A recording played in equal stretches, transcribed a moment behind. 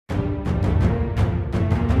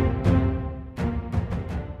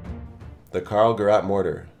The Karl-Gerät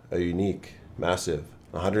mortar, a unique, massive,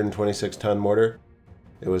 126-ton mortar,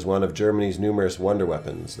 it was one of Germany's numerous wonder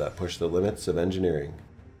weapons that pushed the limits of engineering.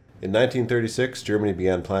 In 1936, Germany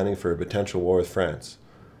began planning for a potential war with France,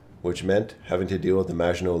 which meant having to deal with the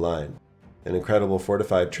Maginot Line, an incredible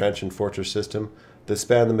fortified trench and fortress system that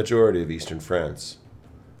spanned the majority of eastern France.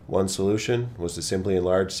 One solution was to simply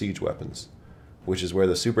enlarge siege weapons, which is where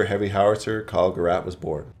the super heavy howitzer Karl-Gerät was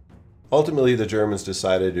born. Ultimately, the Germans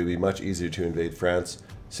decided it would be much easier to invade France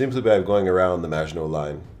simply by going around the Maginot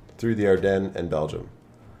Line, through the Ardennes and Belgium.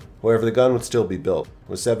 However, the gun would still be built,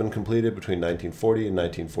 with 7 completed between 1940 and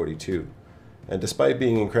 1942, and despite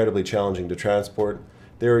being incredibly challenging to transport,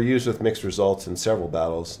 they were used with mixed results in several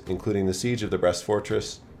battles, including the siege of the Brest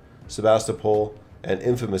Fortress, Sebastopol, and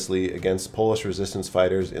infamously against Polish resistance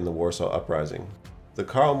fighters in the Warsaw Uprising. The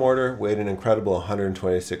Karl mortar weighed an incredible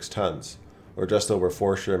 126 tons, or just over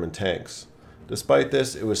 4 Sherman tanks. Despite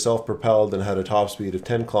this, it was self-propelled and had a top speed of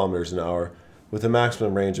 10 kilometers an hour with a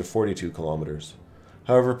maximum range of 42 kilometers.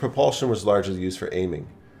 However, propulsion was largely used for aiming.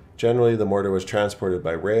 Generally, the mortar was transported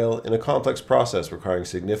by rail in a complex process requiring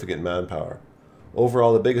significant manpower.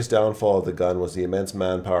 Overall, the biggest downfall of the gun was the immense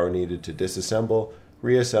manpower needed to disassemble,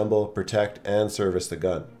 reassemble, protect, and service the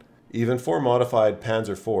gun. Even 4 modified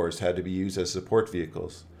Panzer IVs had to be used as support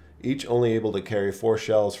vehicles, each only able to carry 4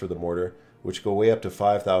 shells for the mortar, which go way up to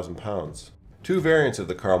 5,000 pounds. 2 variants of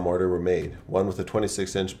the Karl mortar were made, one with a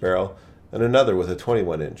 26-inch barrel and another with a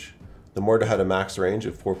 21-inch. The mortar had a max range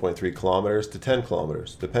of 4.3 kilometers to 10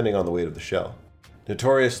 kilometers, depending on the weight of the shell.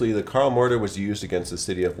 Notoriously, the Karl mortar was used against the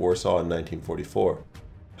city of Warsaw in 1944.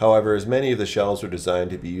 However, as many of the shells were designed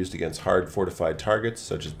to be used against hard fortified targets,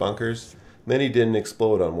 such as bunkers, many didn't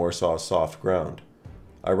explode on Warsaw's soft ground.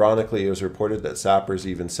 Ironically, it was reported that sappers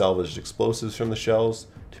even salvaged explosives from the shells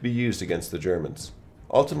to be used against the Germans.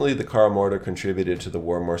 Ultimately, the Karl mortar contributed to the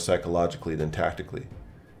war more psychologically than tactically.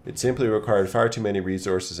 It simply required far too many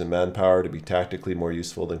resources and manpower to be tactically more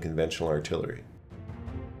useful than conventional artillery.